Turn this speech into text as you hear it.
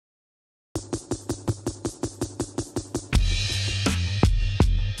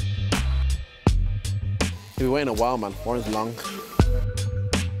We've been waiting a while, man. One's long.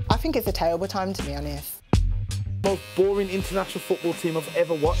 I think it's a terrible time, to be honest. Most boring international football team I've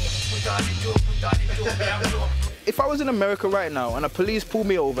ever watched. If I was in America right now and the police pulled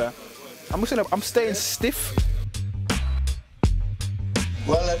me over, I'm staying stiff.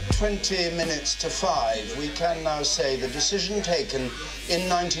 Well, at 20 minutes to 5, we can now say the decision taken in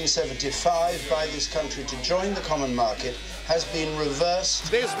 1975 by this country to join the common market has been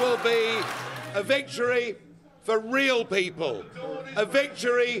reversed. This will be a victory for real people, a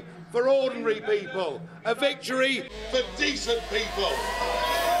victory for ordinary people, a victory for decent people.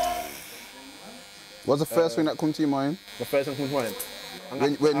 What's the first thing that comes to your mind? The first thing that comes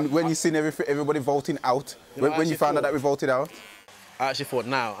to mind? When you seen everybody voting out, when you found out that we voted out? I actually thought,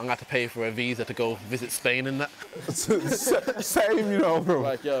 now I'm going to have to pay for a visa to go visit Spain and that. Same, you know, bro.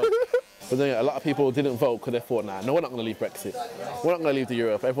 Like, yo. But then a lot of people didn't vote because they thought, nah, no, we're not going to leave Brexit. We're not going to leave the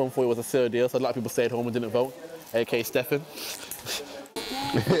Europe. Everyone thought it was a third deal, so a lot of people stayed home and didn't vote, a.k.a. Stefan.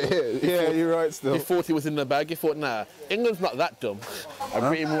 Yeah, you're right still. He thought he was in the bag. He thought, nah, England's not that dumb. I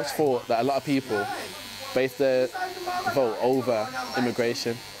pretty much thought that a lot of people based their vote over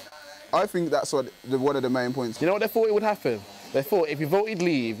immigration. I think that's one of the main points. You know what they thought it would happen? They thought if you voted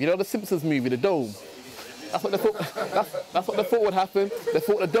Leave, you know the Simpsons movie, The Dome? That's what they thought, that's what they thought would happen. They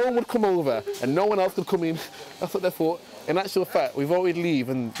thought the Dome would come over and no one else could come in. That's what they thought. In actual fact, we voted Leave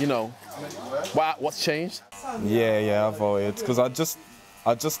and, you know, what's changed? Yeah, I voted because I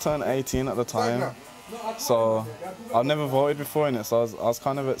just turned 18 at the time, so I've never voted before in it, so I was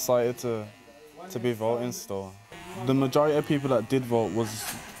kind of excited to be voting still. The majority of people that did vote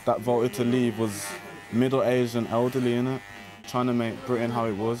that voted to leave was middle-aged and elderly, innit? Trying to make Britain how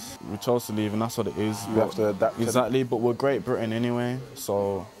it was. We chose to leave and that's what it is. We have to adapt. Exactly, but we're Great Britain anyway,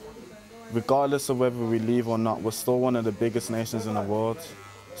 so regardless of whether we leave or not, we're still one of the biggest nations in the world.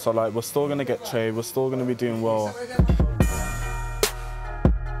 So like, we're still gonna get trade, we're still gonna be doing well.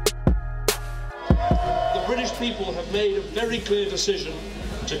 The British people have made a very clear decision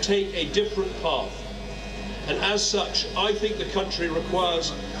to take a different path. And as such, I think the country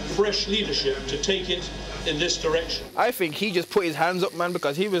requires fresh leadership to take it in this direction. I think he just put his hands up, man,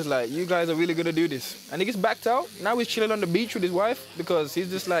 because he was like, you guys are really gonna do this. And he gets backed out. Now he's chilling on the beach with his wife because he's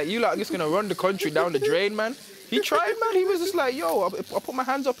just like, you lot are just gonna run the country down the drain, man. He tried, man. He was just like, yo, I'll put my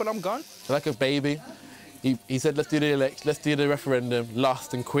hands up and I'm gone. Like a baby, he said, let's do the election, let's do the referendum,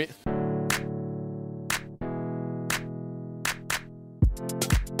 lost and quit.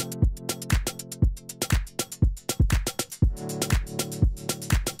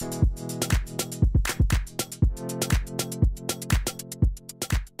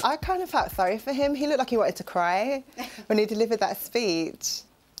 I kind of felt sorry for him. He looked like he wanted to cry when he delivered that speech.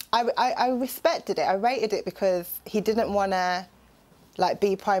 I respected it, I rated it because he didn't want to like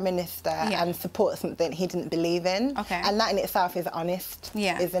be Prime Minister and support something he didn't believe in. Okay. And that in itself is honest,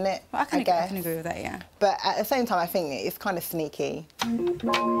 isn't it? Well, I can agree with that, yeah. But at the same time, I think it's kind of sneaky.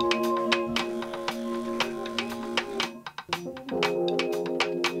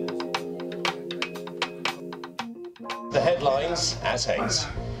 The headlines at 8.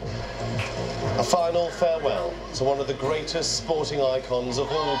 A final farewell to one of the greatest sporting icons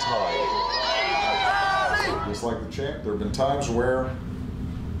of all time. Just like the champ, there have been times where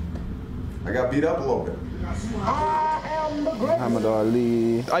I got beat up a little bit. Muhammad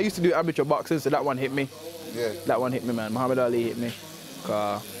Ali. I used to do amateur boxing, so that one hit me. Yeah. That one hit me, man. Muhammad Ali hit me.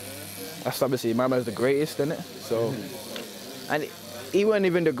 That's obviously, Muhammad's the greatest, isn't it? So, and he wasn't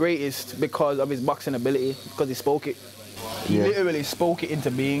even the greatest because of his boxing ability, because he spoke it. He literally spoke it into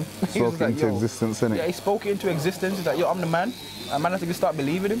being. Spoke it into existence, innit? Yeah, he spoke it into existence. He's like, yo, I'm the man. And man has to start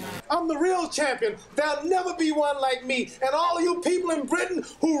believing him. I'm the real champion. There'll never be one like me. And all of you people in Britain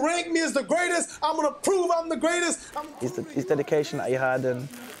who rank me as the greatest, I'm going to prove I'm the greatest. His dedication that he had and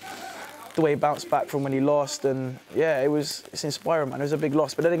the way he bounced back from when he lost. And yeah, it's inspiring, man. It was a big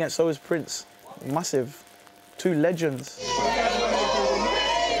loss. But then again, so was Prince. Massive. Two legends.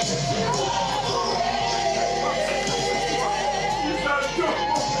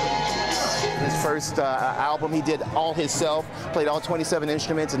 First album he did all himself, played all 27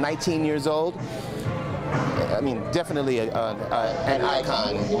 instruments at 19 years old. I mean, definitely an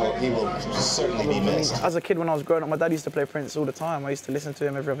icon. He will certainly be missed. As a kid when I was growing up, my dad used to play Prince all the time. I used to listen to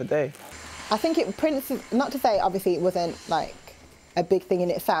him every other day. I think Prince, not to say obviously it wasn't like a big thing in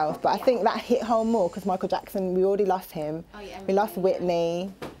itself, but I think that hit home more because Michael Jackson, we already lost him. Oh, yeah. We lost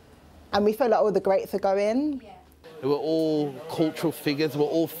Whitney, and we feel like all the greats are going. Yeah. They were all cultural figures, they were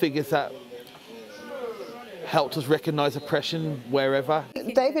all figures that helped us recognise oppression wherever.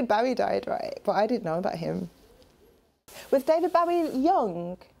 David Bowie died, right? But I didn't know about him. Was David Bowie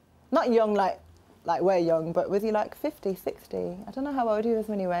young? Not young like like, we're young, but was he like 50, 60? I don't know how old he was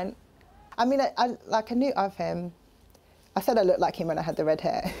when he went. I mean, I knew of him. I said I looked like him when I had the red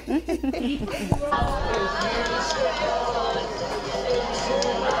hair.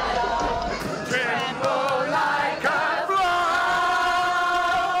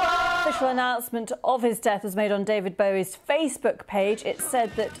 Official announcement of his death was made on David Bowie's Facebook page. It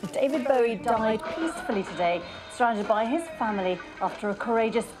said that David Bowie died peacefully today, surrounded by his family after a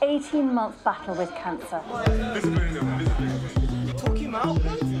courageous 18-month battle with cancer. Took him out.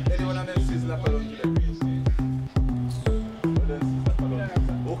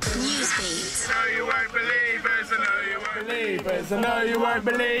 Newsbeat. No, you won't believe us. I know you won't believe us. I know you won't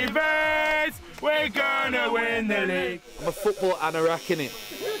believe us. We're gonna win the league. I'm a football anorak, innit?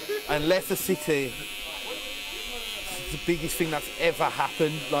 And Leicester City, it's the biggest thing that's ever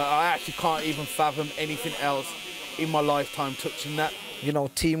happened. Like, I actually can't even fathom anything else in my lifetime touching that. You know,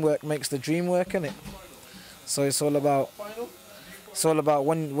 teamwork makes the dream work, innit? So it's all about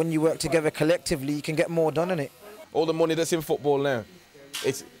when you work together collectively, you can get more done, innit? All the money that's in football now,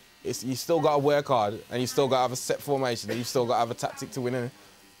 it's you still got to work hard, and you still got to have a set formation, and you still got to have a tactic to win, innit?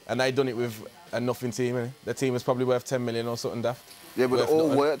 And they done it with a nothing team, innit? The team was probably worth 10 million or something daft. Yeah, but it all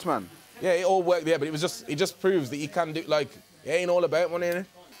worked, man. Yeah, it all worked, yeah, but it just proves that you can do, like, it ain't all about money, innit?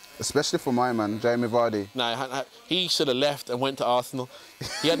 Especially for my man, Jamie Vardy. No, he should have left and went to Arsenal.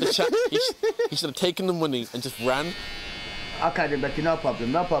 He had the chance. He should have taken the money and just ran. Okay, Becky, no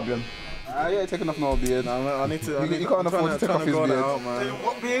problem, no problem. Yeah, taking off no beard. No, I need to. You can't afford to take off his beard. Out, man.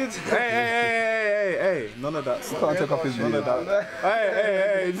 What beard? Hey, none of that. You can't take off his beard. None of that.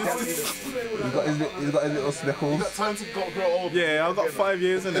 Hey. He's got his little speckles. You've got time to grow old. Yeah, I've got 5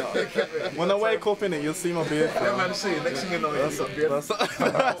 years in it. When I wake up in it, you'll see my beard. Yeah, man, see you. Next thing you know, you've got beard.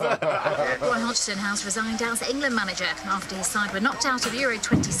 Roy Hodgson has resigned as England manager after his side were knocked out of Euro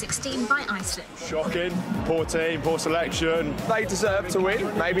 2016 by Iceland. Shocking. Poor team, poor selection. They deserve to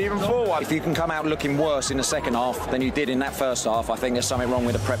win, maybe even 4-1. If you can come out looking worse in the second half than you did in that first half, I think there's something wrong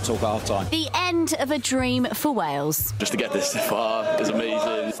with the prep talk at half time. The end of a dream for Wales. Just to get this far is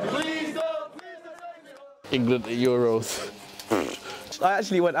amazing. England at Euros. I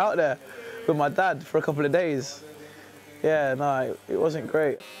actually went out there with my dad for a couple of days. Yeah, no, it wasn't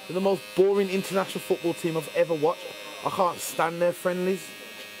great. They're the most boring international football team I've ever watched. I can't stand their friendlies.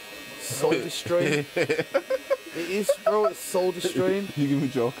 Soul destroying. It is, bro, it's soul destroying. You give me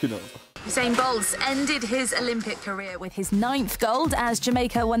a joke, you know. Usain Bolt ended his Olympic career with his 9th gold as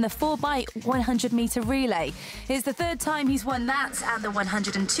Jamaica won the 4x100-metre relay. It's the 3rd time he's won that at the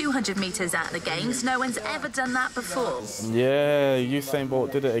 100 and 200 metres at the Games. No one's ever done that before. Yeah, Usain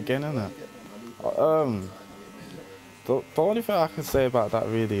Bolt did it again, innit? The only thing I can say about that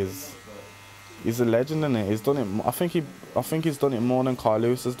really is he's a legend, innit? He's done it. I think he's done it more than Carl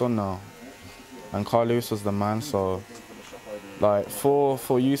Lewis has done now. And Carl Lewis was the man, so. Like, for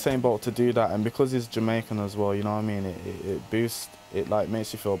Usain Bolt to do that, and because he's Jamaican as well, you know what I mean, it boosts, it like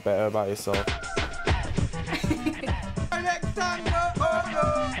makes you feel better about yourself.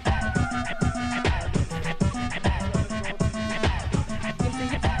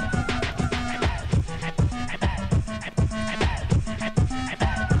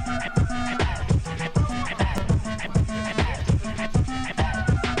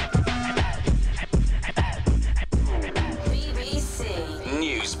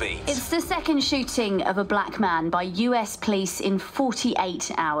 It's the second shooting of a black man by US police in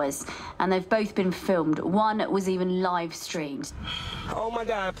 48 hours, and they've both been filmed. One was even live streamed. Oh my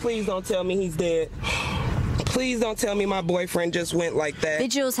God, please don't tell me he's dead. Please don't tell me my boyfriend just went like that.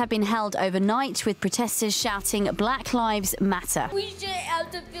 Vigils have been held overnight with protesters shouting Black Lives Matter. We shouldn't have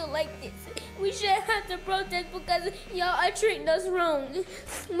to feel like this. We shouldn't have to protest because y'all are treating us wrong.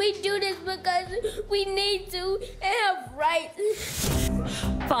 We do this because we need to and have rights.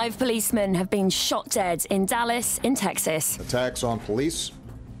 5 policemen have been shot dead in Dallas, in Texas. Attacks on police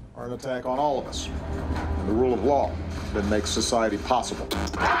are an attack on all of us. And the rule of law that makes society possible.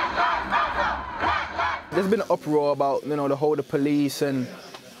 There's been an uproar about, you know, the whole of police and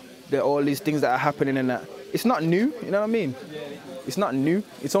all these things that are happening and that. It's not new, you know what I mean? It's not new.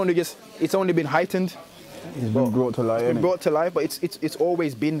 It's only been heightened. It's been brought to life. It's been brought to life, but it's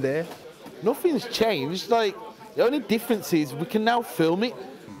always been there. Nothing's changed. Like, the only difference is we can now film it.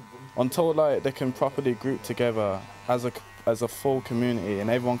 Until like they can properly group together as a full community and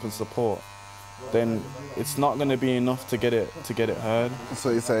everyone can support, then it's not going to be enough to get it heard. So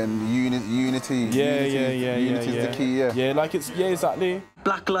you're saying unity? Yeah. Unity is the key, yeah. Yeah, exactly.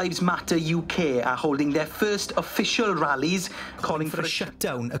 Black Lives Matter UK are holding their first official rallies, calling for a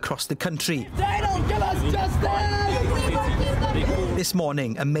shutdown across the country. They don't give us justice! This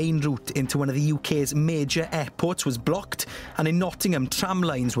morning, a main route into one of the UK's major airports was blocked, and in Nottingham, tram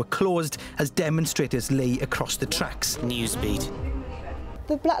lines were closed as demonstrators lay across the tracks. Newsbeat.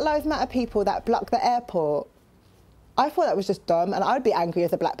 The Black Lives Matter people that blocked the airport, I thought that was just dumb, and I'd be angry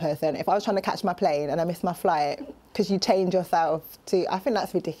as a black person if I was trying to catch my plane and I missed my flight because you change yourself to... I think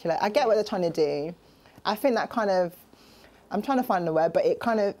that's ridiculous. I get what they're trying to do. I think that kind of... I'm trying to find the word, but it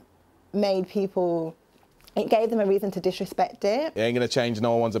kind of made people... It gave them a reason to disrespect it. It ain't going to change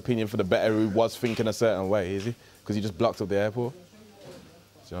no one's opinion for the better who was thinking a certain way, is he? Because he just blocked up the airport.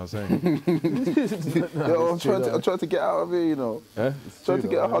 You know what I'm saying? Yo, I'm trying to get out of here, you know. Yeah? Trying to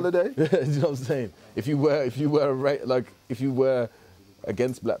get a holiday. You know what I'm saying? If you were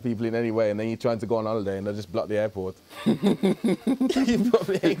against black people in any way, and then you're trying to go on holiday and they just block the airport, you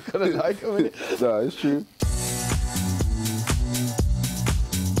probably ain't gonna like them, innit? No, it's true.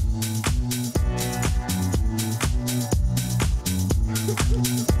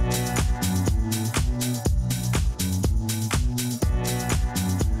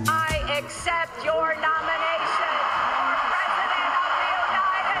 Accept your nomination for President of the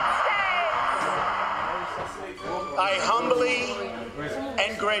United States. I humbly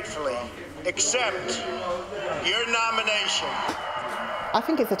and gratefully accept your nomination. I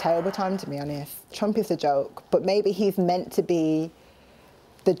think it's a terrible time, to be honest. Trump is a joke, but maybe he's meant to be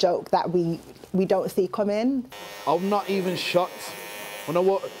the joke that we don't see coming. I'm not even shocked. When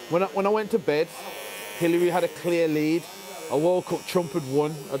I went to bed, Hillary had a clear lead. I woke up, Trump had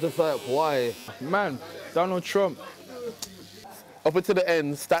won. I just like, why? Man, Donald Trump. Up until the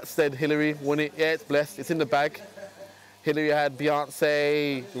end, stats said Hillary won it. Yeah, it's blessed. It's in the bag. Hillary had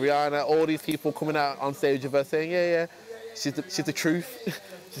Beyonce, Rihanna, all these people coming out on stage with her saying, yeah, she's the truth.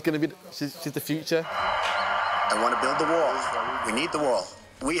 she's the future. I want to build the wall. We need the wall.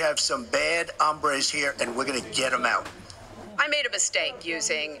 We have some bad hombres here, and we're going to get them out. I made a mistake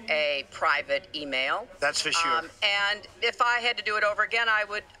using a private email. That's for sure. And if I had to do it over again, I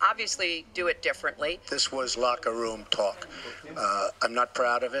would obviously do it differently. This was locker room talk. I'm not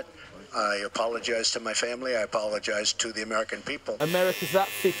proud of it. I apologize to my family. I apologize to the American people. America's that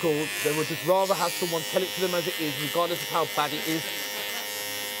fickle, they would just rather have someone tell it to them as it is, regardless of how bad it is.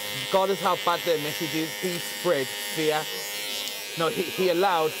 Regardless of how bad their message is, he spread fear. No, he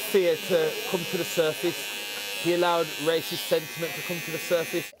allowed fear to come to the surface. He allowed racist sentiment to come to the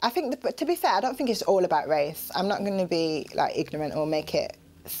surface. I think, to be fair, I don't think it's all about race. I'm not going to be like ignorant or make it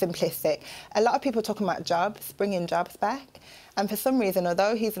simplistic. A lot of people talking about jobs, bringing jobs back, and for some reason,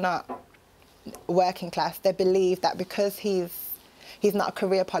 although he's not working class, they believe that because he's not a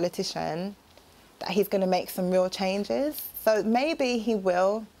career politician, that he's going to make some real changes. So maybe he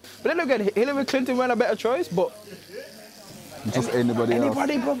will. But then again, Hillary Clinton ran a better choice, but... Just anybody else.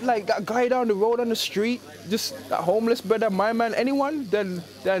 Anybody, bro, like that guy down the road on the street, just that homeless brother, my man, anyone, then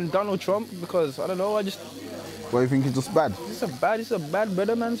Donald Trump, because I don't know, I just... Well, you think he's just bad? He's a bad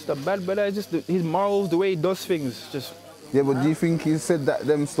brother, man. Just a bad brother. It's just his morals, the way he does things, just... Yeah, but do you think he said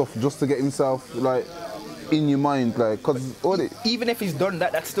them stuff just to get himself, like, in your mind, like, because... Even if he's done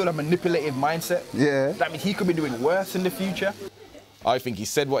that, that's still a manipulative mindset. Yeah. That means he could be doing worse in the future. I think he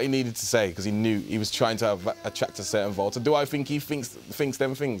said what he needed to say because he knew he was trying to attract a certain voter. Do I think he thinks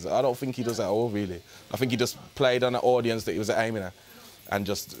them things? I don't think he does at all, really. I think he just played on an audience that he was aiming at and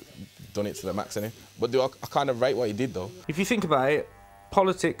just done it to the max, innit? But I kind of rate what he did, though. If you think about it,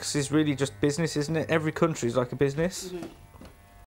 politics is really just business, isn't it? Every country is like a business.